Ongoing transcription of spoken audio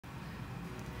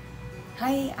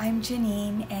Hi, I'm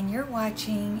Janine, and you're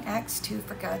watching Acts 2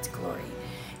 for God's Glory.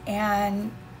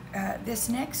 And this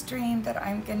next dream that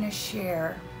I'm going to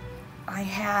share, I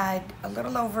had a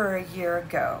little over a year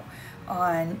ago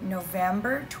on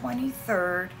November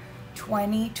 23rd,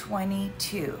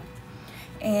 2022.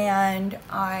 And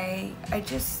I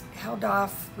just held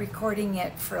off recording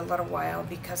it for a little while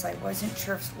because I wasn't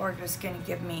sure if the Lord was going to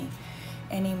give me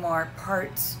any more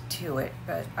parts to it.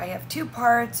 But I have two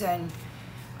parts, and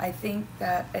I think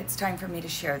that it's time for me to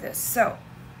share this. So,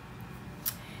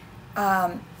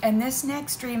 and this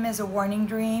next dream is a warning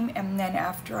dream, and then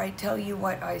after I tell you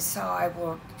what I saw, I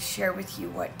will share with you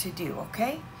what to do,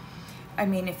 okay? I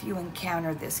mean, if you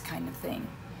encounter this kind of thing.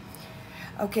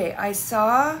 Okay, I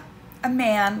saw a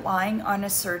man lying on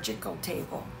a surgical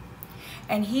table,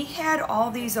 and he had all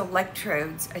these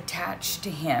electrodes attached to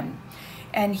him,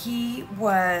 and he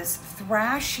was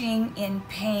thrashing in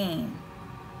pain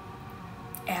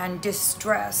and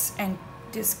distress and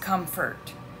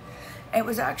discomfort. It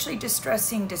was actually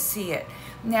distressing to see it.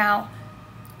 Now,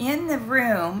 in the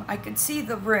room, I could see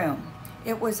the room.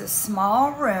 It was a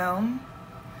small room,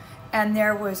 and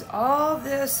there was all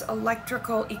this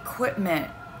electrical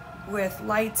equipment with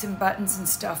lights and buttons and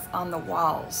stuff on the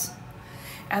walls.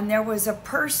 And there was a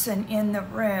person in the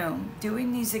room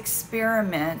doing these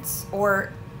experiments,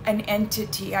 or an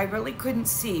entity. I really couldn't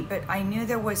see, but I knew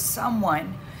there was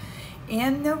someone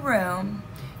in the room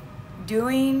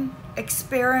doing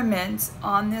experiments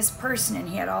on this person, and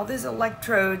he had all these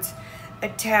electrodes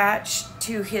attached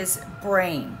to his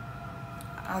brain.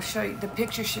 I'll show you, the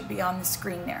picture should be on the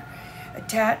screen there.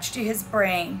 Attached to his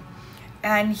brain,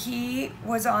 and he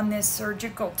was on this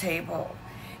surgical table,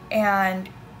 and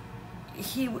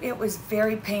it was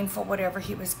very painful whatever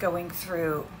he was going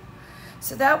through.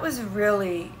 So that was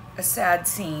really a sad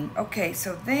scene. Okay,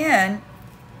 so then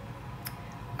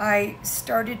I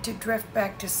started to drift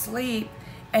back to sleep,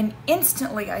 and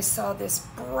instantly I saw this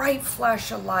bright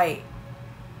flash of light.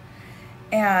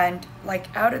 And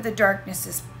like out of the darkness,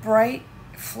 this bright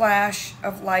flash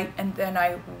of light, and then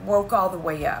I woke all the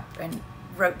way up and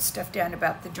wrote stuff down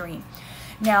about the dream.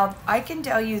 Now, I can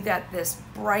tell you that this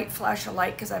bright flash of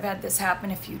light, because I've had this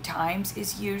happen a few times,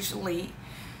 is usually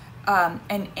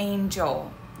an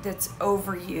angel that's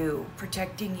over you,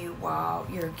 protecting you while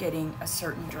you're getting a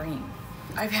certain dream.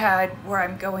 I've had where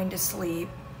I'm going to sleep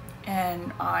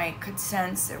and I could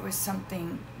sense there was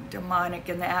something demonic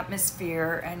in the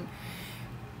atmosphere, and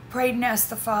prayed and asked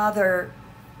the Father,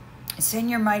 send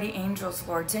your mighty angels,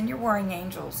 Lord, send your warring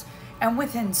angels. And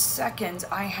within seconds,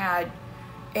 I had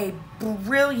a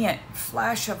brilliant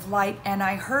flash of light, and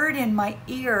I heard in my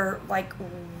ear like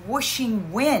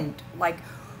whooshing wind, like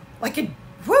a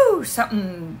whoo,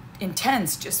 something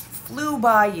intense just flew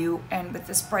by you, and with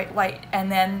this bright light, and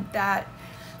then that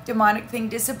demonic thing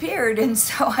disappeared. And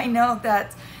so I know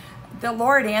that the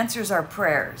Lord answers our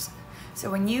prayers. So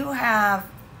when you have,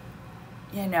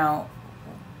 you know,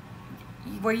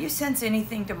 where you sense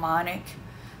anything demonic,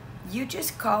 you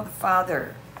just call the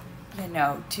Father, you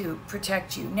know, to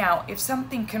protect you. Now, if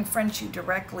something confronts you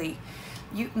directly,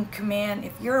 you can command.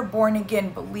 If you're a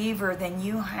born-again believer, then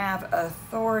you have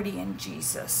authority in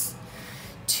Jesus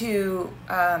to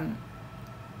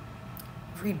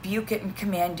rebuke it and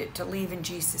command it to leave in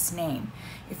Jesus' name.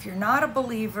 If you're not a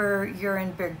believer, you're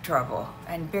in big trouble,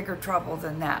 and bigger trouble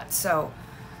than that. So,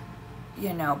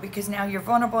 you know, because now you're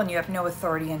vulnerable and you have no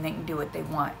authority, and they can do what they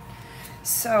want.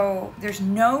 So there's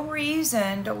no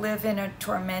reason to live in a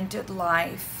tormented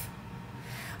life,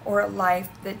 or a life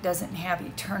that doesn't have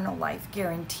eternal life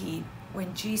guaranteed,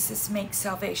 when Jesus makes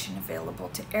salvation available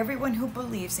to everyone who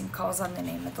believes and calls on the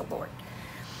name of the Lord.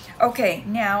 Okay,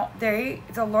 now the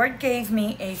Lord gave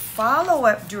me a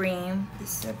follow-up dream.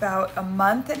 This is about a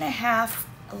month and a half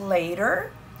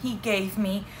later. He gave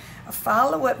me a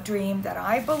follow-up dream that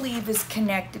I believe is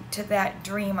connected to that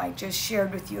dream I just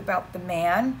shared with you about the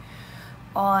man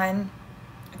on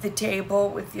the table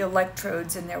with the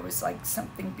electrodes, and there was like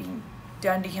something being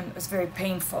done to him that was very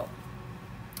painful.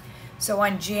 So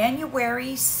on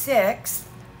January 6th,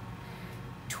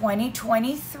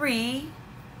 2023,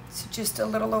 so just a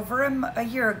little over a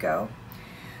year ago,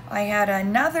 I had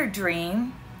another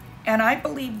dream, and I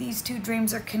believe these two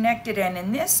dreams are connected. And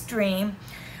in this dream,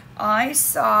 I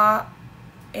saw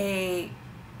a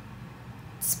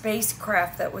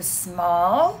spacecraft that was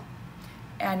small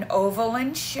and oval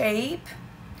in shape,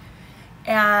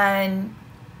 and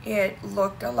it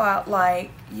looked a lot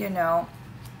like, you know,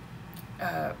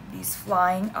 these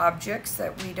flying objects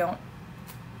that we don't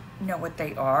know what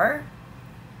they are,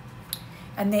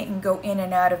 and they can go in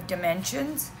and out of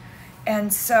dimensions.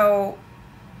 And so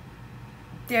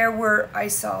there were, I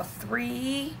saw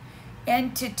 3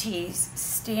 entities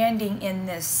standing in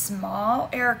this small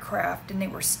aircraft, and they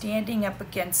were standing up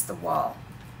against the wall.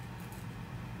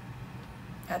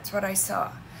 That's what I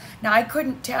saw. Now, I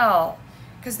couldn't tell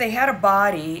because they had a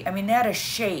body. I mean, they had a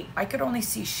shape. I could only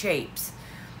see shapes.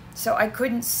 So I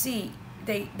couldn't see.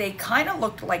 They kind of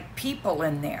looked like people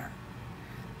in there.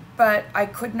 But I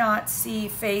could not see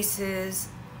faces.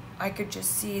 I could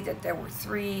just see that there were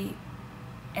 3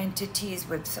 entities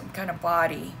with some kind of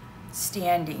body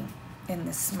standing in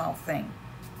this small thing.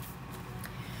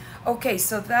 Okay,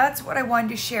 so that's what I wanted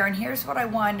to share, and here's what I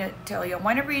wanted to tell you. I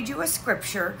want to read you a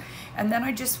scripture, and then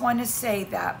I just want to say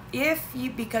that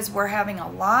because we're having a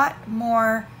lot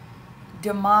more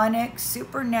demonic,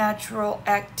 supernatural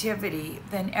activity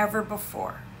than ever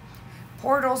before.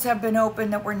 Portals have been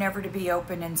opened that were never to be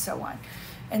open, and so on.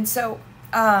 And so,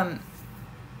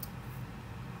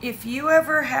 if you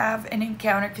ever have an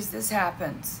encounter, because this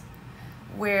happens,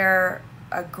 where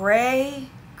a gray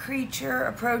creature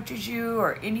approaches you,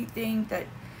 or anything that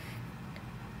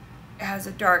has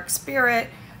a dark spirit,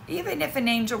 even if an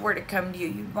angel were to come to you,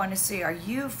 you'd want to say, are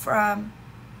you from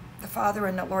the Father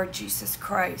and the Lord Jesus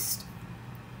Christ,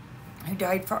 who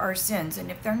died for our sins?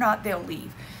 And if they're not, they'll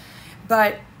leave.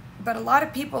 But a lot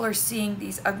of people are seeing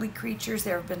these ugly creatures.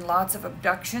 There have been lots of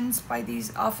abductions by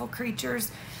these awful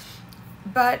creatures.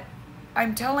 But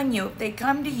I'm telling you, if they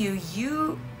come to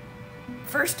you,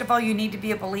 first of all, you need to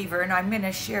be a believer, and I'm going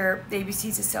to share the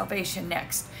ABCs of salvation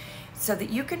next, so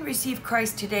that you can receive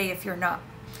Christ today if you're not.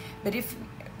 But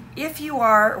if you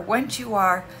are, or once you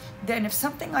are, then if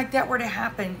something like that were to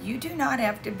happen, you do not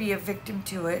have to be a victim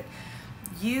to it.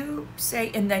 You say,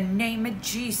 in the name of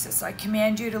Jesus, I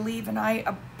command you to leave, and I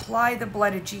apply the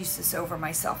blood of Jesus over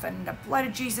myself, and the blood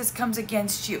of Jesus comes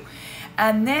against you.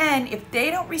 And then if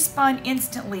they don't respond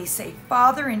instantly, say,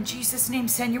 Father, in Jesus' name,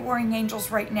 send your warring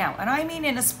angels right now. And I mean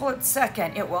in a split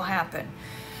second, it will happen.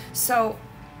 So,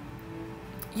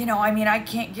 you know, I mean, I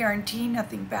can't guarantee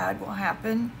nothing bad will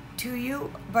happen to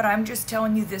you, but I'm just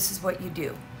telling you this is what you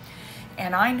do.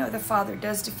 And I know the Father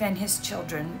does defend his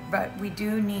children, but we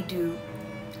do need to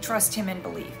trust him and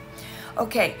believe.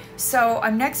 Okay, so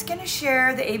I'm next going to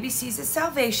share the ABCs of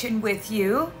salvation with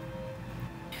you.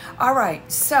 All right,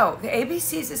 so the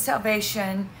ABCs of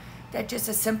salvation, that's just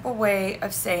a simple way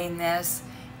of saying this.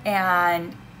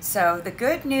 And so the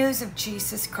good news of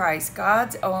Jesus Christ,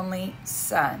 God's only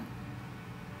Son.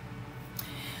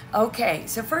 Okay,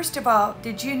 so first of all,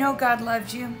 did you know God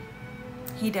loves you?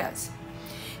 He does.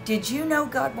 Did you know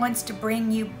God wants to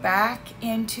bring you back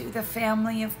into the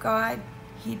family of God?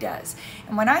 He does.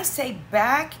 And when I say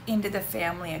back into the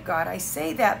family of God, I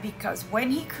say that because when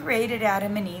he created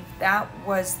Adam and Eve, that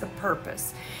was the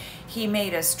purpose. He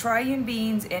made us triune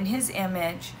beings in his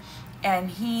image,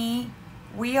 and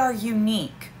we are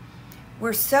unique.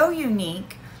 We're so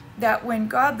unique that when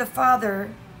God the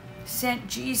Father sent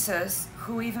Jesus,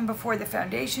 who even before the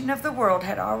foundation of the world they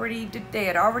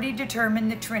had already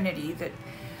determined the Trinity, that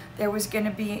there was going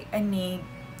to be a need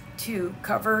to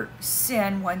cover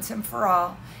sin once and for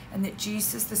all, and that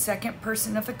Jesus, the second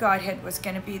person of the Godhead, was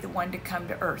going to be the one to come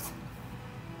to earth.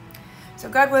 So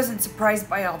God wasn't surprised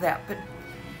by all that,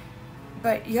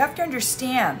 but you have to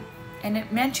understand, and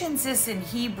it mentions this in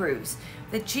Hebrews,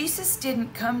 that Jesus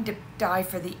didn't come to die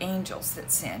for the angels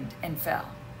that sinned and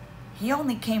fell. He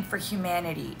only came for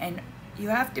humanity, and you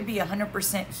have to be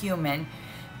 100% human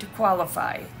to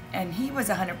qualify, and he was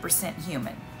 100%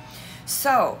 human.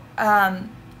 So,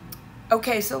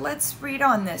 okay, so let's read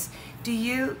on this.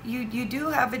 You do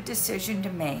have a decision to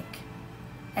make,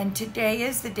 and today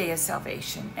is the day of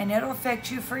salvation, and it'll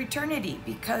affect you for eternity,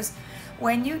 because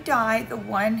when you die, the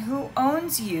one who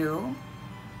owns you,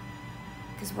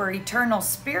 because we're eternal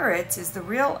spirits, is the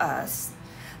real us,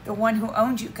 the one who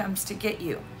owns you comes to get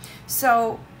you.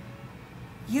 So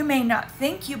you may not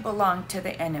think you belong to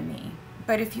the enemy,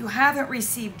 but if you haven't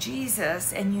received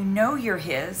Jesus and you know you're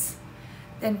his,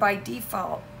 then by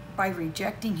default, by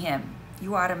rejecting him,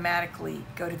 you automatically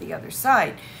go to the other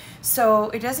side. So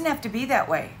it doesn't have to be that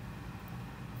way.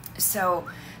 So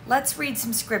let's read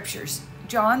some scriptures.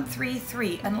 John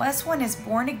 3:3, unless one is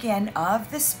born again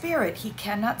of the Spirit, he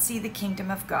cannot see the kingdom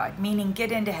of God, meaning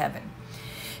get into heaven.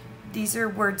 These are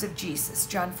words of Jesus.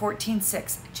 John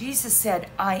 14:6, Jesus said,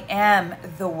 I am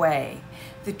the way,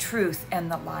 the truth,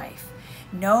 and the life.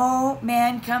 No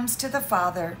man comes to the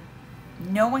Father.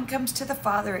 No one comes to the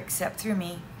Father except through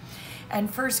me. And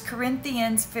 1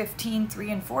 Corinthians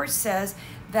 15:3-4 says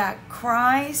that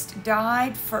Christ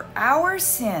died for our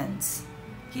sins.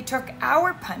 He took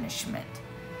our punishment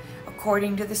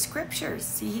according to the scriptures.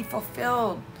 See, he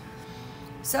fulfilled,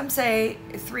 some say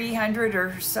 300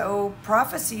 or so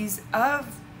prophecies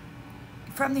of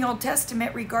from the Old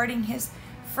Testament regarding his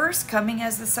first coming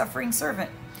as the suffering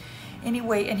servant.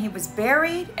 Anyway, and he was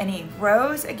buried, and he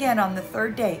rose again on the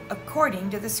third day,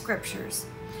 according to the scriptures.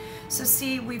 So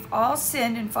see, we've all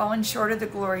sinned and fallen short of the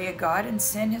glory of God, and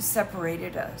sin has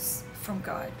separated us from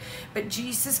God. But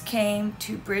Jesus came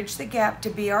to bridge the gap, to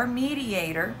be our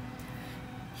mediator.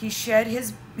 He shed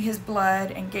his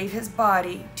blood and gave his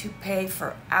body to pay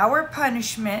for our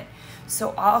punishment,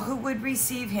 so all who would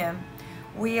receive him,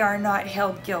 we are not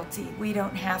held guilty. We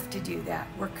don't have to do that.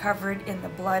 We're covered in the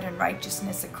blood and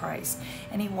righteousness of Christ,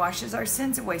 and he washes our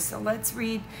sins away. So let's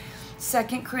read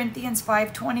 2 Corinthians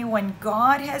 5:21.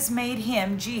 God has made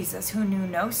him, Jesus, who knew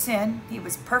no sin, he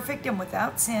was perfect and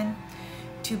without sin,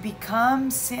 to become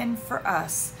sin for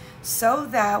us, so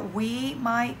that we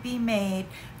might be made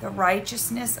the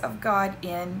righteousness of God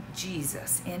in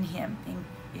Jesus, in him,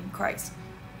 in Christ.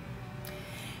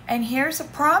 And here's a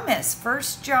promise,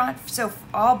 1 John, so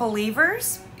all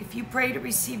believers, if you pray to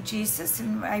receive Jesus,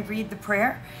 and I read the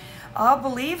prayer, all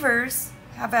believers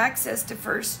have access to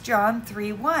 1 John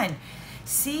 3:1.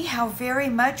 See how very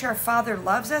much our Father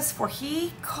loves us, for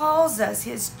he calls us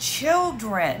his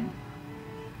children.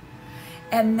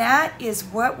 And that is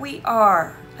what we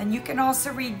are. And you can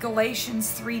also read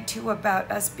Galatians 3:2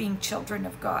 about us being children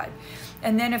of God.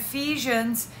 And then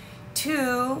Ephesians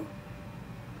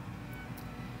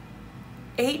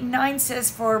 2:8-9 says,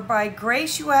 for by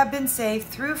grace you have been saved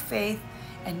through faith,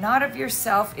 and not of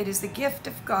yourself. It is the gift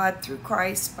of God through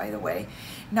Christ, by the way,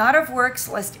 not of works,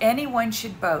 lest anyone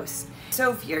should boast.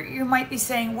 So if you might be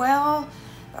saying, well,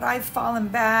 but I've fallen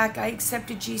back. I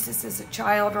accepted Jesus as a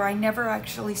child, or I never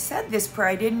actually said this prayer.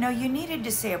 I didn't know you needed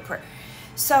to say a prayer.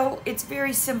 So it's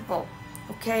very simple,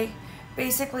 okay?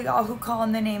 Basically, all who call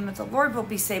on the name of the Lord will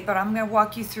be saved, but I'm going to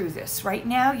walk you through this. Right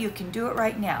now, you can do it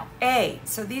right now. A,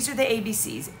 so these are the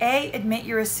ABCs. A, admit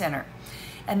you're a sinner.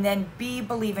 And then B,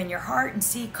 believe in your heart. And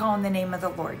C, call on the name of the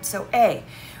Lord. So A,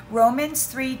 Romans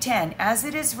 3:10, as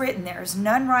it is written, there is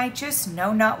none righteous,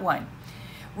 no, not one.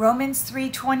 Romans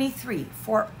 3:23,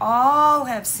 for all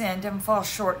have sinned and fall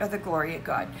short of the glory of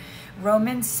God.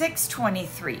 Romans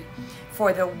 6:23,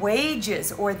 for the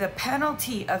wages or the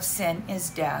penalty of sin is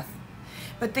death.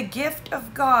 But the gift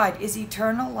of God is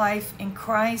eternal life in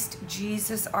Christ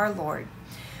Jesus our Lord.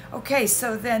 Okay,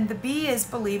 so then the B is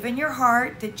believe in your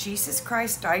heart that Jesus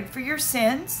Christ died for your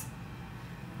sins.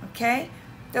 Okay,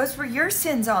 those were your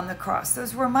sins on the cross.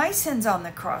 Those were my sins on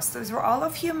the cross. Those were all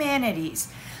of humanity's.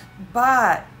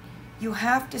 But you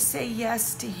have to say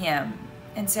yes to him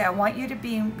and say, I want you to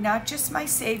be not just my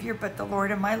Savior, but the Lord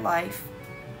of my life.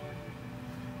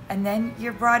 And then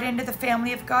you're brought into the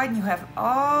family of God, and you have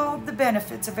all the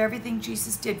benefits of everything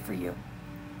Jesus did for you.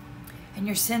 And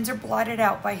your sins are blotted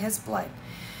out by his blood.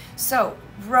 So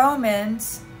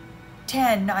Romans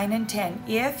 10:9 and 10,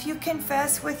 if you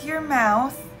confess with your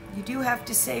mouth, you do have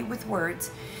to say with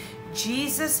words,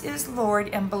 Jesus is Lord,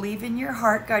 and believe in your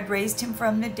heart God raised him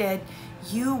from the dead,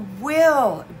 you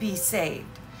will be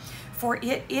saved. For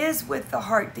it is with the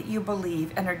heart that you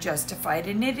believe and are justified,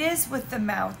 and it is with the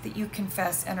mouth that you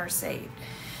confess and are saved.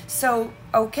 So,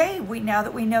 okay, now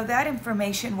that we know that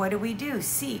information, what do?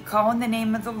 C, call on the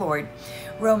name of the Lord.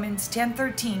 Romans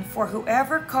 10:13, for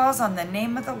whoever calls on the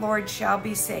name of the Lord shall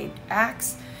be saved.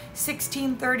 Acts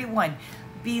 16:31,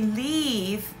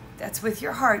 believe, that's with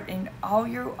your heart and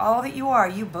all that you are,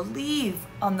 you believe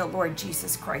on the Lord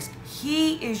Jesus Christ.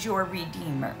 He is your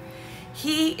Redeemer.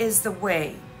 He is the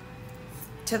way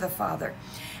to the Father,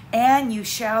 and you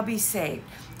shall be saved.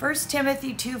 1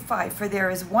 Timothy 2:5, for there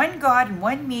is one God and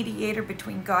one mediator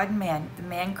between God and man, the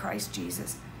man Christ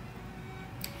Jesus.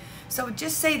 So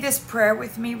just say this prayer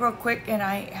with me real quick, and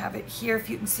I have it here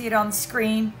if you can see it on the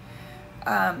screen.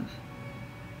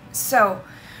 So,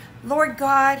 Lord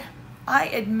God, I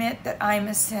admit that I'm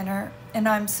a sinner, and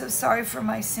I'm so sorry for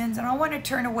my sins, and I want to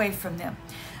turn away from them.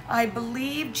 I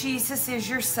believe Jesus is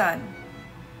your Son,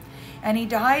 and he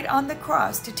died on the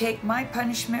cross to take my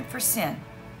punishment for sin.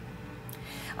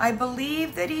 I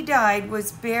believe that he died,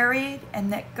 was buried,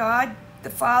 and that God the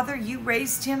Father, you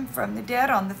raised him from the dead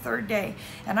on the third day.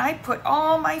 And I put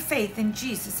all my faith in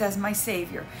Jesus as my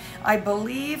Savior. I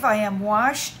believe I am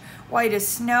washed white as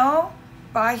snow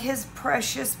by his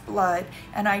precious blood,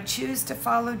 and I choose to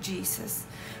follow Jesus.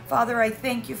 Father, I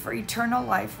thank you for eternal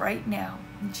life right now,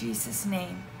 in Jesus'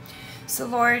 name. So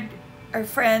Lord, our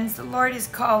friends, the Lord is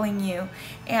calling you,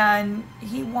 and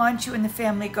he wants you in the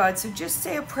family of God. So just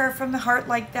say a prayer from the heart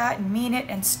like that and mean it,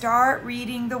 and start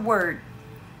reading the Word.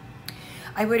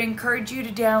 I would encourage you to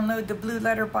download the Blue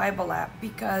Letter Bible app,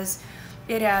 because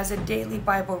it has a daily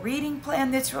Bible reading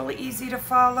plan that's really easy to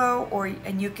follow,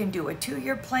 and you can do a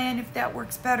 2-year plan if that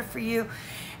works better for you.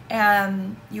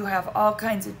 And you have all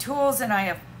kinds of tools, and I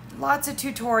have lots of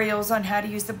tutorials on how to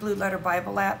use the Blue Letter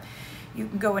Bible app. You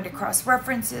can go into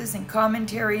cross-references and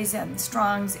commentaries and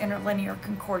Strong's Interlinear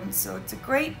Concordance. So it's a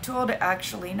great tool to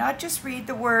actually not just read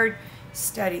the Word,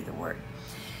 study the Word.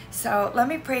 So let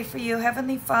me pray for you.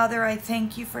 Heavenly Father, I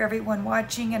thank you for everyone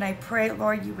watching, and I pray,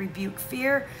 Lord, you rebuke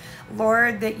fear.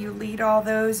 Lord, that you lead all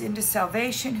those into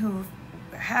salvation who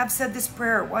have said this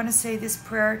prayer or want to say this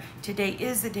prayer. Today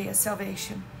is the day of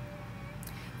salvation.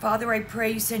 Father, I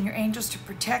pray you send your angels to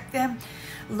protect them.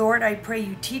 Lord, I pray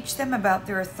you teach them about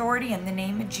their authority in the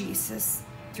name of Jesus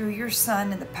through your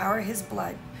Son and the power of his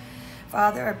blood.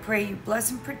 Father, I pray you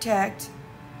bless and protect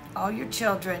all your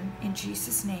children. In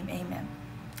Jesus' name, amen.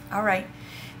 All right.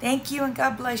 Thank you, and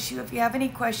God bless you. If you have any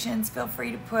questions, feel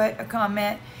free to put a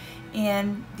comment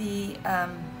in the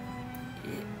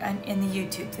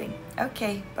YouTube thing.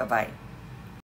 Okay, bye-bye.